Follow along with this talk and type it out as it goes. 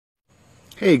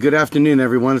Hey, good afternoon,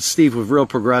 everyone. It's Steve with Real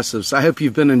Progressives. I hope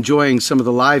you've been enjoying some of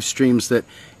the live streams that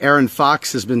Aaron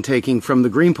Fox has been taking from the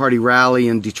Green Party rally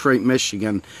in Detroit,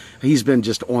 Michigan. He's been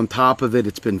just on top of it.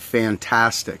 It's been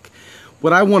fantastic.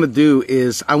 What I want to do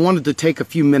is I wanted to take a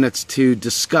few minutes to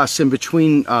discuss in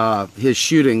between his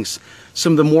shootings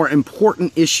some of the more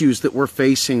important issues that we're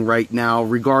facing right now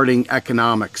regarding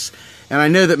economics. And I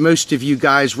know that most of you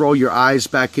guys roll your eyes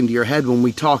back into your head when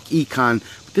we talk econ.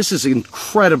 This is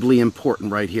incredibly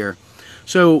important right here.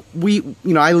 So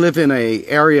I live in an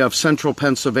area of central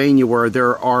Pennsylvania where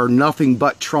there are nothing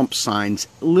but Trump signs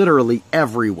literally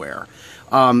everywhere.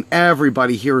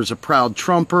 Everybody here is a proud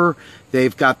Trumper.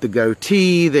 They've got the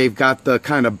goatee. They've got the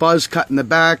kind of buzz cut in the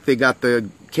back. They got the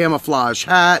camouflage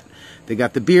hat. They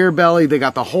got the beer belly. They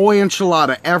got the whole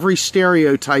enchilada. Every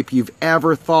stereotype you've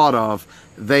ever thought of,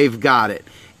 they've got it.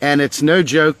 And it's no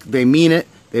joke. They mean it.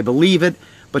 They believe it.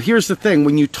 But here's the thing,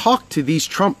 when you talk to these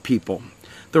Trump people,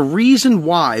 the reason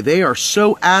why they are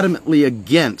so adamantly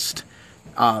against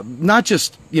not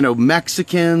just,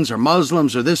 Mexicans or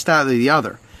Muslims or this, that, or the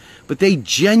other, but they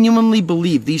genuinely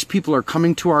believe these people are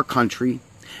coming to our country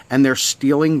and they're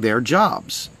stealing their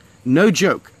jobs. No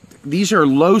joke. These are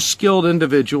low-skilled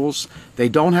individuals. They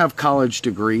don't have college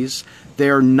degrees.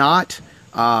 They're not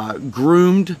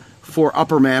groomed for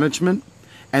upper management,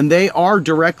 and they are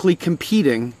directly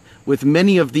competing with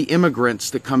many of the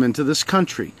immigrants that come into this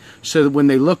country. So that when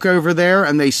they look over there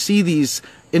and they see these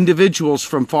individuals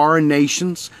from foreign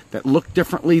nations that look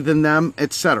differently than them,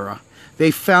 etc., they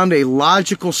found a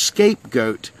logical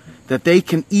scapegoat that they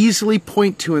can easily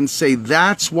point to and say,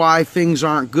 that's why things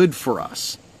aren't good for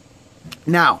us.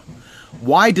 Now,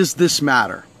 why does this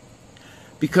matter?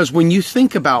 Because when you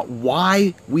think about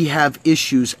why we have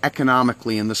issues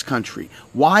economically in this country,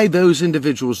 why those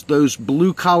individuals, those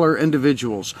blue-collar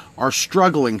individuals, are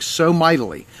struggling so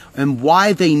mightily, and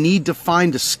why they need to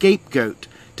find a scapegoat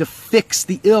to fix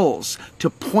the ills, to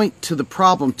point to the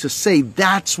problem, to say,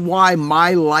 that's why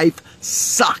my life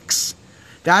sucks.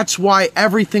 That's why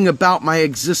everything about my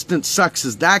existence sucks,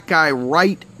 is that guy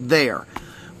right there.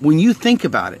 When you think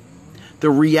about it, the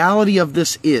reality of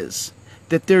this is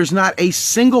that there's not a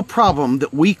single problem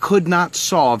that we could not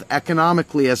solve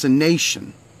economically as a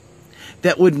nation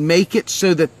that would make it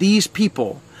so that these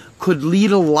people could lead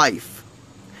a life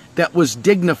that was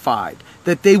dignified,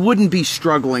 that they wouldn't be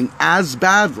struggling as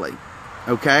badly,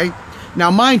 okay?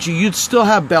 Now, mind you, you'd still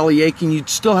have belly aching, you'd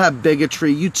still have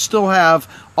bigotry, you'd still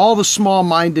have all the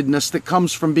small-mindedness that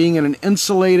comes from being in an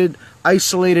insulated,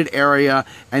 isolated area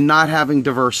and not having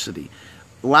diversity.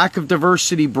 Lack of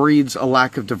diversity breeds a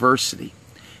lack of diversity.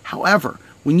 However,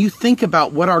 when you think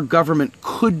about what our government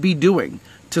could be doing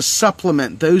to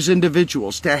supplement those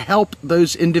individuals, to help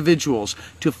those individuals,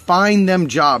 to find them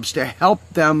jobs, to help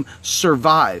them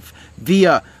survive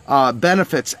via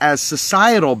benefits as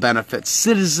societal benefits,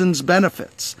 citizens'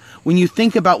 benefits, when you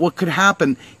think about what could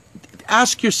happen,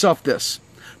 ask yourself this: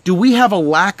 do we have a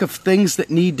lack of things that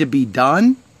need to be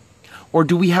done, or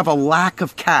do we have a lack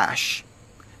of cash?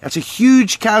 That's a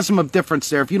huge chasm of difference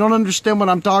there. If you don't understand what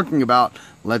I'm talking about,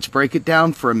 let's break it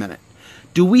down for a minute.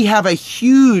 Do we have a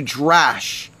huge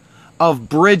rash of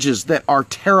bridges that are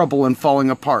terrible and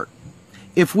falling apart?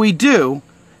 If we do,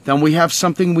 then we have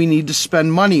something we need to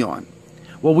spend money on.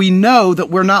 Well, we know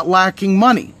that we're not lacking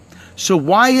money. So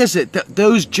why is it that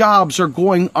those jobs are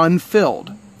going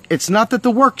unfilled? It's not that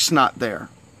the work's not there.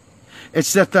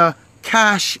 It's that the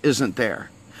cash isn't there.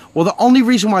 Well, the only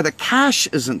reason why the cash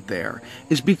isn't there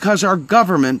is because our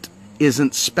government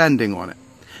isn't spending on it.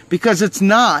 Because it's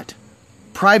not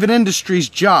private industry's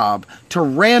job to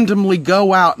randomly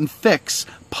go out and fix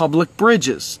public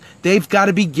bridges. They've got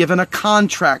to be given a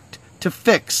contract to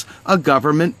fix a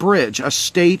government bridge, a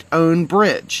state-owned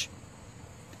bridge.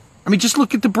 I mean, just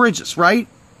look at the bridges, right?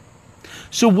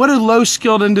 So what do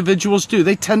low-skilled individuals do?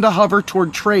 They tend to hover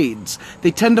toward trades.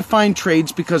 They tend to find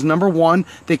trades because, number one,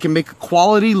 they can make a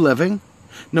quality living.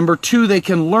 Number two, they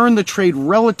can learn the trade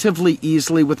relatively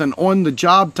easily with an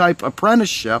on-the-job type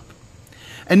apprenticeship.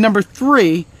 And number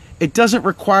three, it doesn't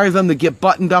require them to get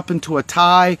buttoned up into a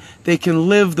tie. They can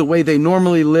live the way they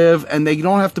normally live, and they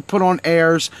don't have to put on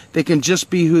airs. They can just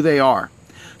be who they are.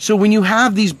 So when you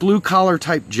have these blue-collar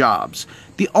type jobs,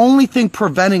 the only thing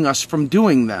preventing us from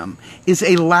doing them is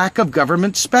a lack of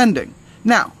government spending.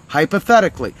 Now,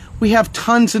 hypothetically, we have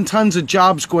tons and tons of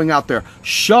jobs going out there.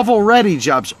 Shovel-ready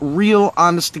jobs. Real,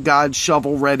 honest-to-God,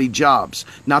 shovel-ready jobs.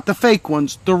 Not the fake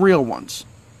ones, the real ones.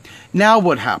 Now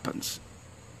what happens?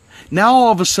 Now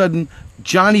all of a sudden,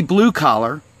 Johnny Blue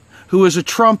Collar, who is a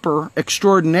Trumper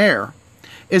extraordinaire,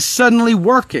 is suddenly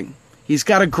working. He's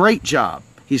got a great job.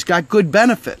 He's got good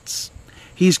benefits.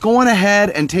 He's going ahead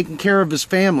and taking care of his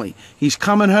family. He's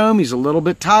coming home. He's a little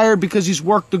bit tired because he's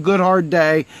worked a good, hard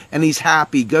day, and he's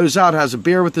happy. Goes out, has a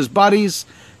beer with his buddies,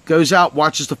 goes out,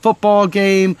 watches the football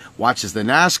game, watches the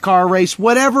NASCAR race,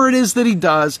 whatever it is that he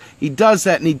does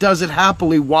that, and he does it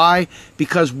happily. Why?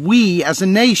 Because we, as a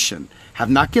nation, have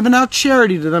not given out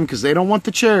charity to them because they don't want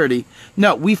the charity.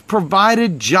 No, we've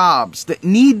provided jobs that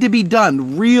need to be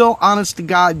done, real,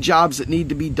 honest-to-God jobs that need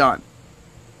to be done.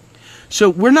 So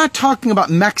we're not talking about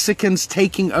Mexicans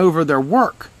taking over their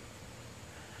work.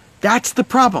 That's the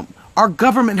problem. Our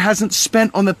government hasn't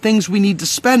spent on the things we need to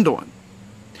spend on.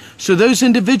 So those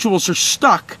individuals are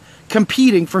stuck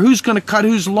competing for who's going to cut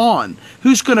whose lawn,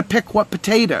 who's going to pick what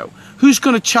potato, who's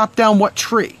going to chop down what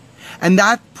tree. And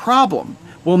that problem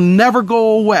will never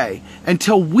go away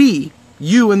until we,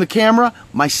 you in the camera,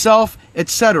 myself,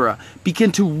 etc.,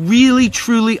 begin to really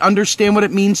truly understand what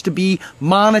it means to be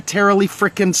monetarily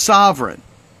frickin' sovereign.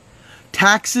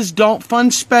 Taxes don't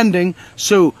fund spending,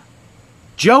 so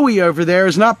Joey over there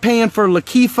is not paying for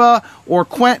Lakeefa or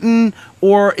Quentin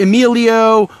or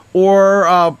Emilio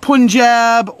or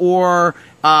Punjab or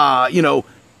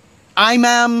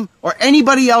Imam or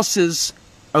anybody else's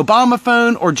Obama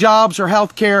phone or jobs or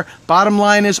health care. Bottom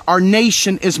line is our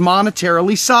nation is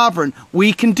monetarily sovereign.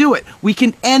 We can do it. We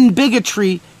can end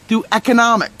bigotry through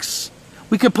economics.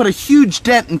 We could put a huge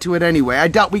dent into it anyway. I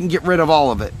doubt we can get rid of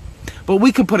all of it. But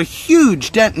we could put a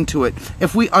huge dent into it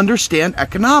if we understand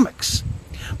economics.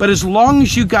 But as long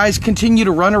as you guys continue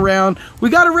to run around, we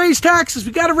got to raise taxes,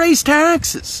 we got to raise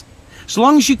taxes. As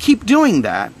long as you keep doing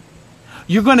that,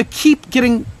 you're going to keep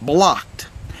getting blocked.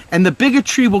 And the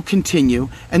bigotry will continue.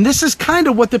 And this is kind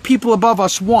of what the people above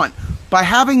us want. By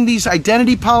having these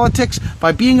identity politics,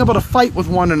 by being able to fight with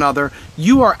one another,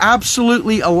 you are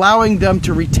absolutely allowing them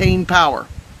to retain power.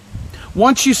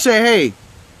 Once you say, hey,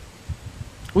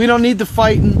 we don't need the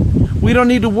fighting, we don't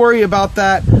need to worry about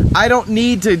that, I don't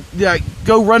need to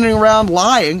go running around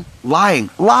lying,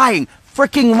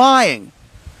 freaking lying,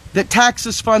 that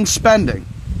taxes fund spending.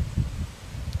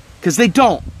 Because they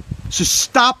don't. So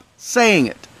stop saying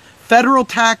it. Federal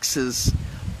taxes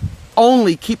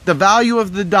only keep the value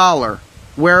of the dollar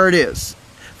where it is.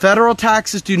 Federal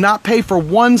taxes do not pay for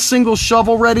one single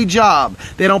shovel-ready job.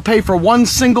 They don't pay for one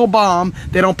single bomb.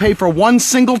 They don't pay for one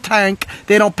single tank.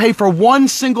 They don't pay for one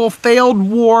single failed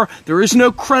war. There is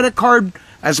no credit card.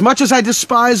 As much as I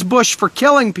despise Bush for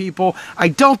killing people, I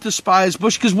don't despise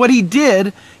Bush because what he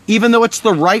did, even though it's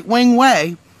the right-wing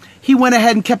way, he went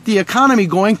ahead and kept the economy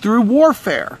going through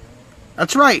warfare.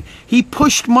 That's right. He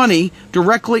pushed money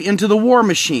directly into the war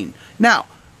machine. Now,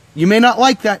 you may not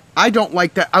like that. I don't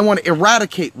like that. I want to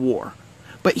eradicate war.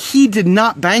 But he did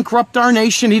not bankrupt our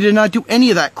nation. He did not do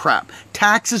any of that crap.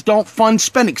 Taxes don't fund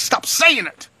spending. Stop saying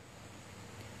it.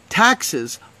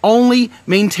 Taxes only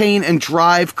maintain and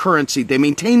drive currency. They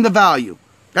maintain the value.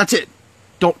 That's it.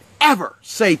 Don't ever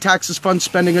say taxes fund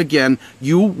spending again.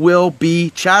 You will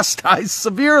be chastised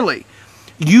severely.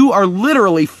 You are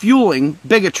literally fueling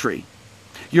bigotry.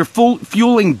 You're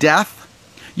fueling death.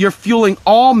 You're fueling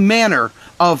all manner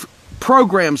of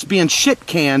programs being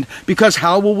shit-canned because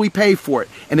how will we pay for it?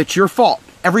 And it's your fault.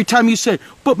 Every time you say,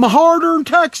 but my hard-earned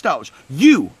tax dollars,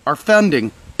 you are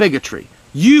funding bigotry.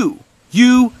 You.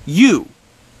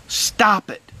 Stop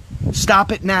it.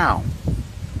 Stop it now.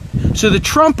 So the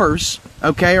Trumpers,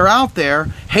 okay, are out there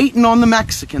hating on the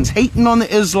Mexicans, hating on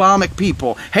the Islamic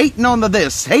people, hating on the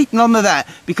this, hating on the that,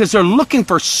 because they're looking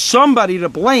for somebody to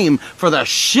blame for the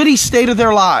shitty state of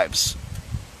their lives.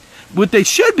 What they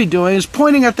should be doing is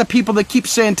pointing at the people that keep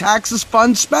saying taxes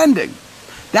fund spending.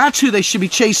 That's who they should be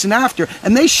chasing after,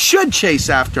 and they should chase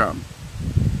after them.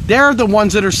 They're the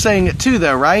ones that are saying it too,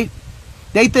 though, right?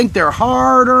 They think they're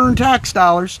hard-earned tax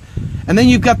dollars, and then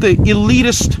you've got the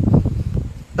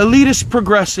elitist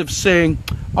progressives saying,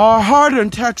 our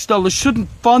hard-earned tax dollars shouldn't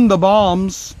fund the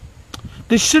bombs.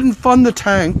 They shouldn't fund the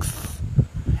tanks.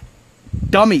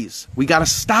 Dummies. We got to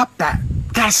stop that.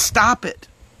 Got to stop it.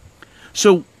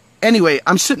 So anyway,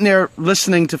 I'm sitting there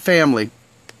listening to family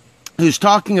who's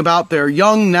talking about their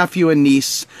young nephew and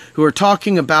niece who are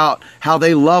talking about how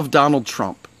they love Donald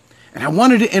Trump. And I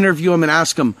wanted to interview him and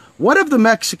ask him, what have the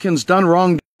Mexicans done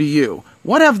wrong to you?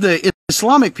 What have the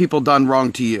Islamic people done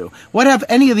wrong to you? What have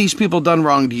any of these people done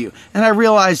wrong to you? And I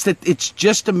realized that it's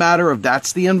just a matter of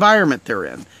that's the environment they're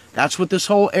in. That's what this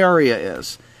whole area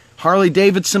is. Harley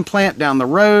Davidson plant down the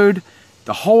road,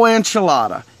 the whole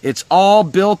enchilada. It's all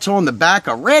built on the back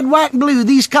of red, white, and blue.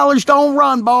 These colors don't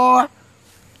run, boy.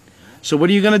 So what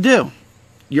are you going to do?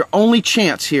 Your only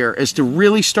chance here is to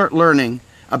really start learning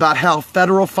about how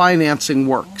federal financing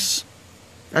works.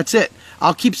 That's it.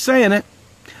 I'll keep saying it.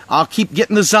 I'll keep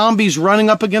getting the zombies running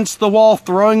up against the wall,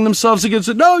 throwing themselves against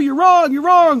it. No, you're wrong, you're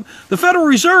wrong. The Federal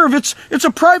Reserve, it's a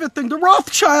private thing. The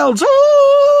Rothschilds,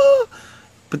 ah!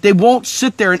 But they won't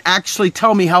sit there and actually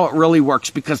tell me how it really works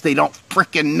because they don't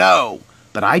frickin' know.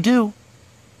 But I do.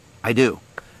 I do.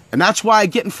 And that's why I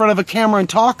get in front of a camera and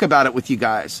talk about it with you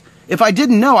guys. If I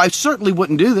didn't know, I certainly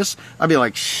wouldn't do this. I'd be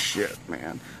like, shit,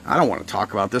 man, I don't want to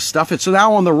talk about this stuff. It's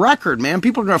now on the record, man.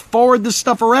 People are going to forward this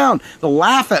stuff around. They'll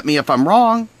laugh at me if I'm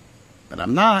wrong. But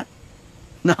I'm not.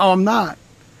 No, I'm not.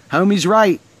 Homie's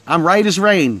right. I'm right as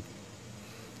rain.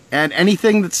 And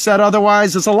anything that's said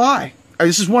otherwise is a lie.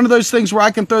 This is one of those things where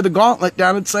I can throw the gauntlet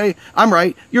down and say, I'm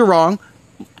right, you're wrong.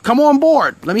 Come on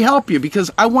board. Let me help you because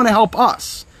I want to help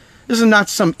us. This is not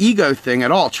some ego thing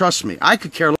at all. Trust me. I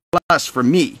could care less for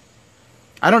me.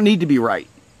 I don't need to be right.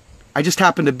 I just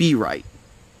happen to be right.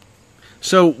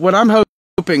 So what I'm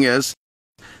hoping is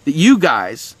that you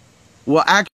guys will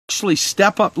actually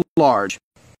step up large,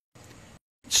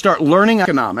 start learning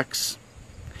economics,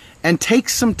 and take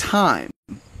some time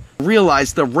to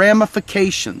realize the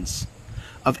ramifications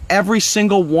of every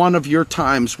single one of your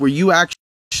times where you actually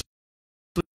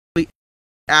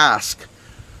ask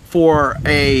for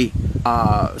a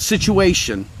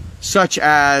situation such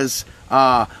as,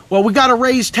 well, we got to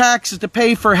raise taxes to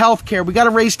pay for health care. We got to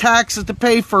raise taxes to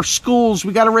pay for schools.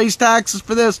 We got to raise taxes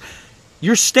for this.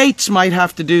 Your states might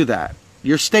have to do that.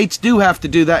 Your states do have to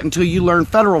do that until you learn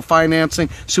federal financing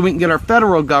so we can get our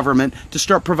federal government to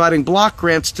start providing block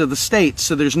grants to the states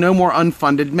so there's no more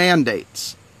unfunded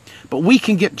mandates. But we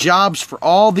can get jobs for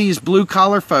all these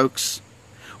blue-collar folks.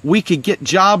 We could get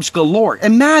jobs galore.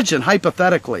 Imagine,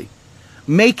 hypothetically,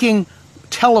 making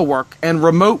telework and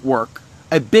remote work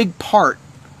a big part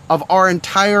of our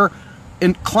entire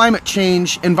climate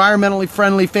change, environmentally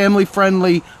friendly,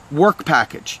 family-friendly work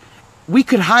package. We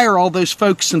could hire all those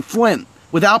folks in Flint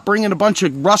without bringing a bunch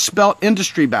of Rust Belt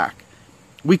industry back.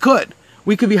 We could.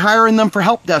 We could be hiring them for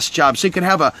help desk jobs. They could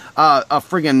have a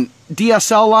friggin'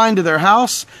 DSL line to their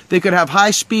house. They could have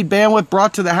high-speed bandwidth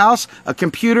brought to the house, a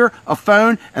computer, a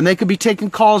phone, and they could be taking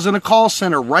calls in a call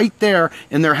center right there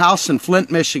in their house in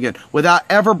Flint, Michigan, without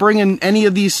ever bringing any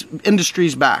of these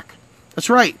industries back. That's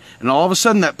right. And all of a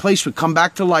sudden, that place would come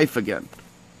back to life again,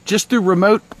 just through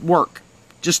remote work,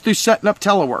 just through setting up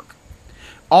telework.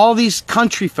 All these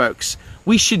country folks,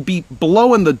 we should be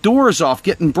blowing the doors off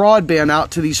getting broadband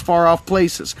out to these far-off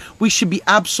places. We should be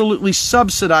absolutely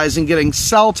subsidizing getting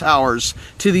cell towers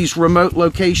to these remote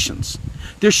locations.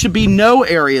 There should be no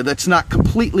area that's not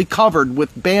completely covered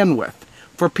with bandwidth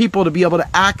for people to be able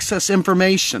to access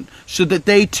information so that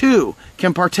they too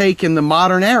can partake in the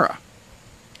modern era.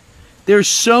 There's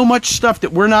so much stuff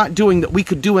that we're not doing that we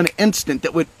could do in an instant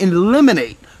that would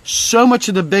eliminate so much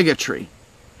of the bigotry,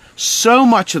 so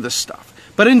much of the stuff.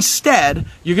 But instead,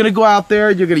 you're going to go out there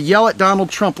and you're going to yell at Donald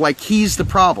Trump like he's the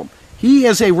problem. He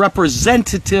is a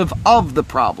representative of the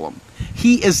problem.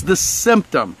 He is the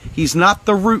symptom. He's not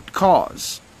the root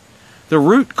cause. The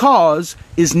root cause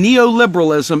is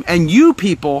neoliberalism and you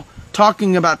people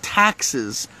talking about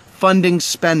taxes, funding,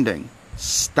 spending.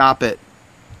 Stop it.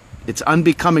 It's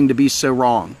unbecoming to be so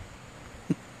wrong.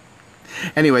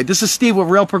 Anyway, this is Steve with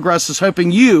Real Progressives,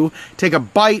 hoping you take a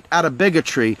bite out of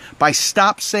bigotry by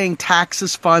stop saying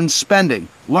taxes, funds, spending.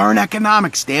 Learn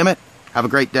economics, damn it. Have a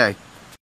great day.